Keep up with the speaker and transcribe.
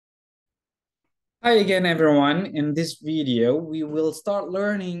Hi again, everyone. In this video, we will start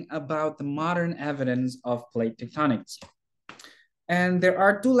learning about the modern evidence of plate tectonics. And there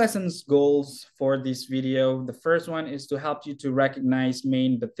are two lessons goals for this video. The first one is to help you to recognize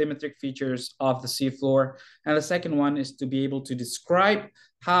main bathymetric features of the seafloor. And the second one is to be able to describe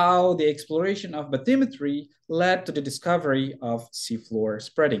how the exploration of bathymetry led to the discovery of seafloor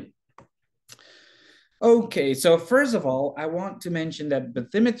spreading. Okay, so first of all, I want to mention that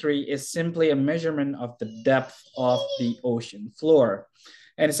bathymetry is simply a measurement of the depth of the ocean floor.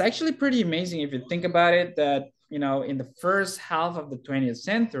 And it's actually pretty amazing if you think about it that, in the first half of the 20th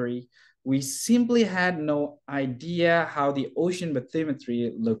century, we simply had no idea how the ocean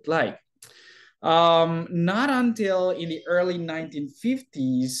bathymetry looked like. Not until in the early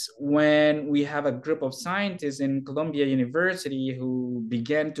 1950s, when we have a group of scientists in Columbia University who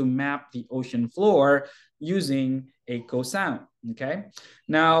began to map the ocean floor using echo sound. Okay.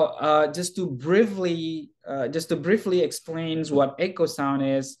 Now, just to briefly explains what echo sound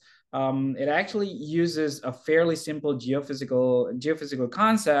is. It actually uses a fairly simple geophysical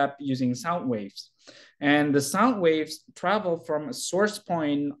concept using sound waves. And the sound waves travel from a source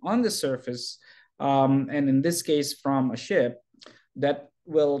point on the surface, and in this case, from a ship that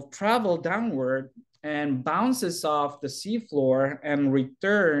will travel downward and bounces off the seafloor and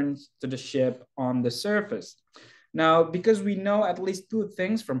returns to the ship on the surface. Now, because we know at least two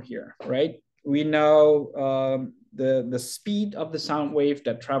things from here, right? We know the speed of the sound wave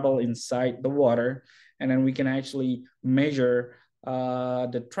that travel inside the water, and then we can actually measure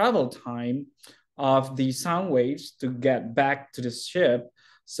the travel time of the sound waves to get back to the ship.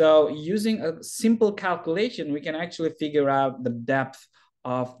 So using a simple calculation, we can actually figure out the depth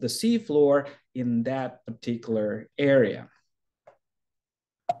of the seafloor in that particular area.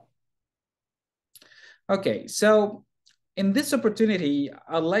 Okay, so in this opportunity,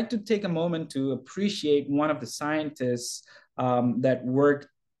 I'd like to take a moment to appreciate one of the scientists that worked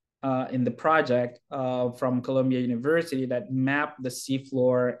in the project from Columbia University that mapped the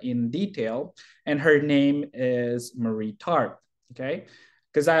seafloor in detail, and her name is Marie Tarp. Okay,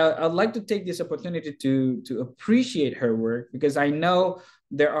 because I'd like to take this opportunity to appreciate her work, because I know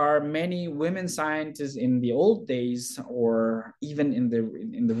there are many women scientists in the old days or even in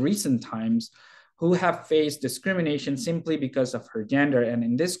the recent times who have faced discrimination simply because of her gender. And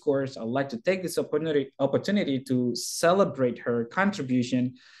in this course, I'd like to take this opportunity to celebrate her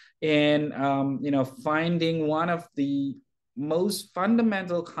contribution in finding one of the most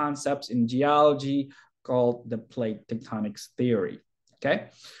fundamental concepts in geology called the plate tectonics theory. Okay,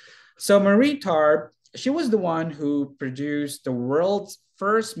 so Marie Tarp, she was the one who produced the world's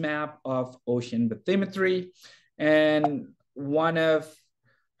first map of ocean bathymetry, and one of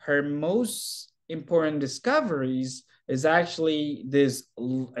her most important discoveries is actually this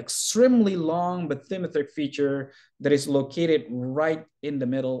extremely long bathymetric feature that is located right in the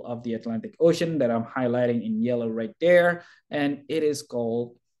middle of the Atlantic Ocean that I'm highlighting in yellow right there. And it is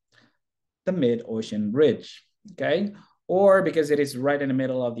called the mid-ocean ridge, okay? Or because it is right in the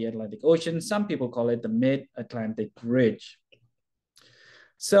middle of the Atlantic Ocean, some people call it the mid-Atlantic ridge.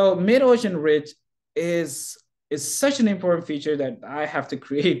 So mid-ocean ridge is is such an important feature that I have to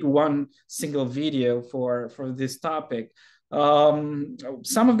create one single video for this topic.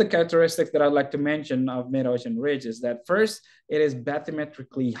 Some of the characteristics that I'd like to mention of mid-ocean ridge is that first, it is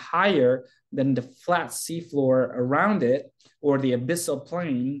bathymetrically higher than the flat seafloor around it, or the abyssal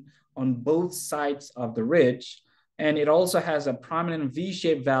plain on both sides of the ridge. And it also has a prominent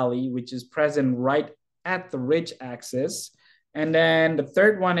V-shaped valley, which is present right at the ridge axis. And then the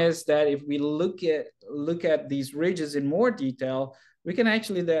third one is that if we look at these ridges in more detail, we can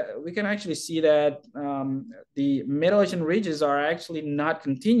actually see that the mid-ocean ridges are actually not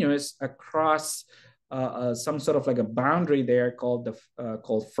continuous across some sort of like a boundary there called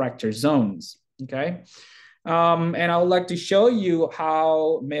fracture zones. Okay, and I would like to show you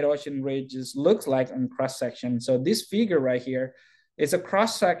how mid-ocean ridges looks like in cross section. So this figure right here is a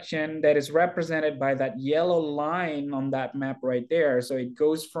cross section that is represented by that yellow line on that map right there. So it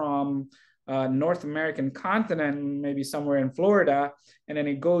goes from North American continent, maybe somewhere in Florida, and then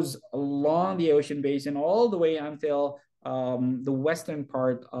it goes along the ocean basin all the way until the western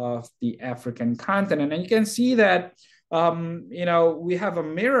part of the African continent. And you can see that, we have a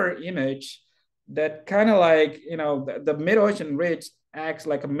mirror image that kind of like, the mid-ocean ridge acts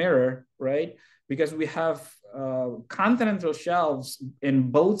like a mirror, right? Because we have continental shelves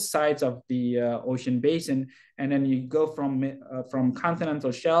in both sides of the ocean basin, and then you go from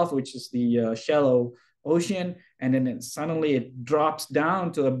continental shelf, which is the shallow ocean, and then suddenly it drops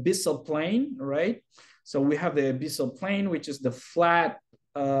down to abyssal plain, right? So we have the abyssal plain, which is the flat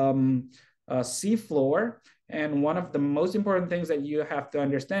seafloor. And one of the most important things that you have to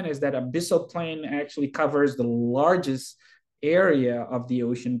understand is that abyssal plain actually covers the largest area of the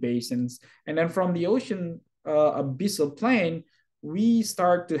ocean basins. And then from the ocean abyssal plain, we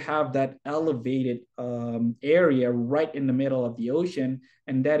start to have that elevated area right in the middle of the ocean.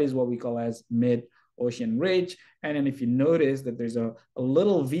 And that is what we call as mid-ocean ridge. And then if you notice that there's a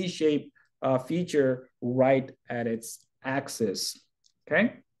little V-shaped feature right at its axis,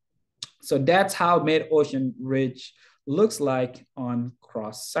 okay? So that's how mid-ocean ridge looks like on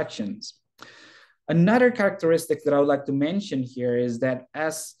cross sections. Another characteristic that I would like to mention here is that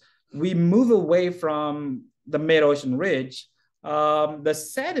as we move away from the mid-ocean ridge, the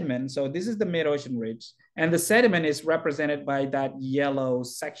sediment, so this is the mid-ocean ridge, and the sediment is represented by that yellow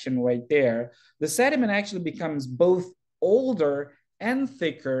section right there. The sediment actually becomes both older and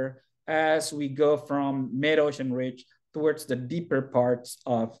thicker as we go from mid-ocean ridge towards the deeper parts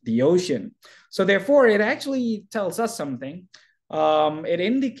of the ocean. So therefore, it actually tells us something. It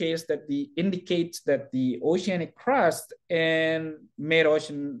indicates that the oceanic crust in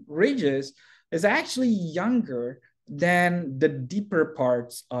mid-ocean ridges is actually younger than the deeper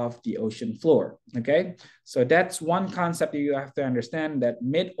parts of the ocean floor, okay? So that's one concept that you have to understand, that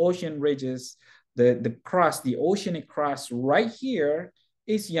mid-ocean ridges, the crust, the oceanic crust right here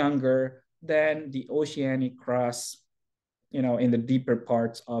is younger than the oceanic crust, you know, in the deeper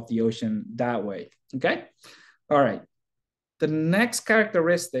parts of the ocean that way, okay? All right. The next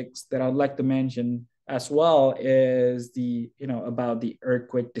characteristics that I'd like to mention as well is about the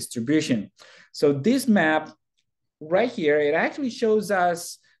earthquake distribution. So this map right here, it actually shows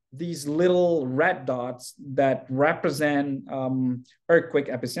us these little red dots that represent earthquake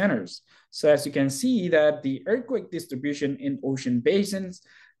epicenters. So as you can see that the earthquake distribution in ocean basins,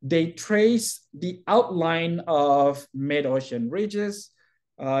 they trace the outline of mid-ocean ridges.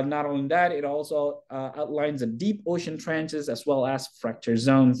 Not only that, it also outlines the deep ocean trenches as well as fracture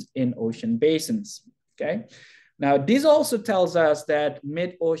zones in ocean basins, okay? Now, this also tells us that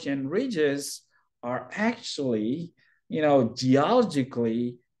mid-ocean ridges are actually,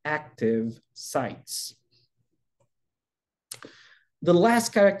 geologically active sites. The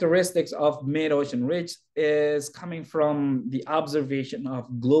last characteristics of mid-ocean ridge is coming from the observation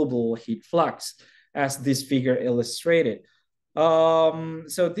of global heat flux, as this figure illustrated.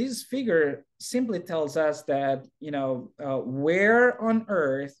 So this figure simply tells us that, where on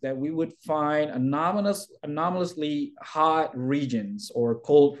Earth that we would find anomalously hot regions or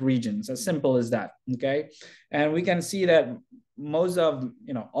cold regions, as simple as that, okay? And we can see that most of,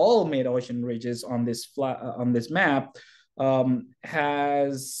 all mid-ocean ridges on this map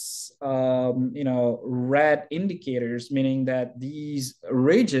has red indicators, meaning that these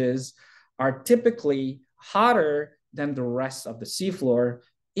ridges are typically hotter than the rest of the seafloor,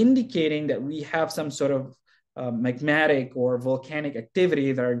 indicating that we have some sort of magmatic or volcanic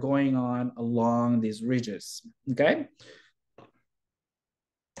activity that are going on along these ridges, okay?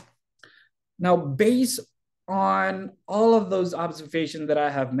 Now, based on all of those observations that I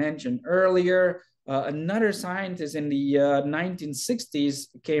have mentioned earlier, another scientist in the 1960s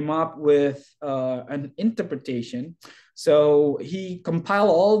came up with an interpretation. So he compiled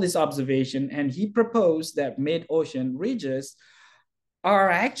all this observation and he proposed that mid-ocean ridges are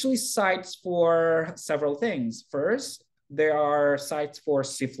actually sites for several things. First, there are sites for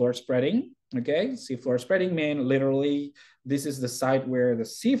seafloor spreading, okay? Seafloor spreading means literally this is the site where the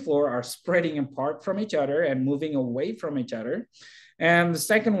seafloor are spreading apart from each other and moving away from each other. And the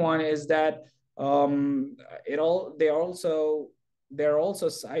second one is that there are also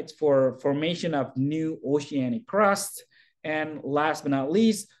sites for formation of new oceanic crust. And last but not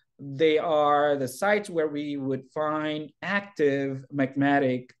least, they are the sites where we would find active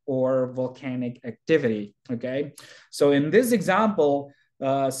magmatic or volcanic activity, okay? So in this example,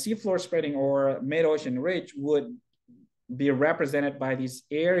 seafloor spreading or mid-ocean ridge would be represented by this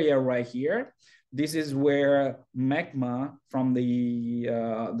area right here. This is where magma from the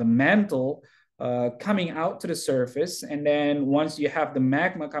mantle coming out to the surface, and then once you have the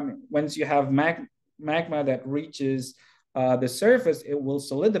magma magma that reaches the surface, it will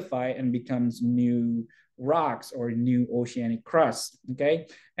solidify and becomes new rocks or new oceanic crust, okay?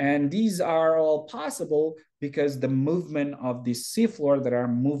 And these are all possible because the movement of the seafloor that are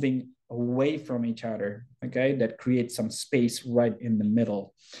moving away from each other, okay? That creates some space right in the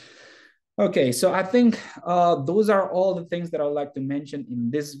middle. Okay, so I think those are all the things that I would like to mention in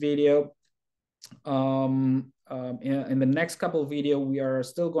this video. In the next couple of videos, we are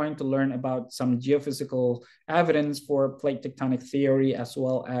still going to learn about some geophysical evidence for plate tectonic theory as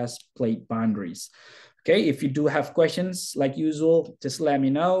well as plate boundaries. Okay, if you do have questions, like usual, just let me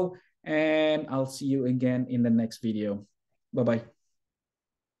know. and I'll see you again in the next video. Bye-bye.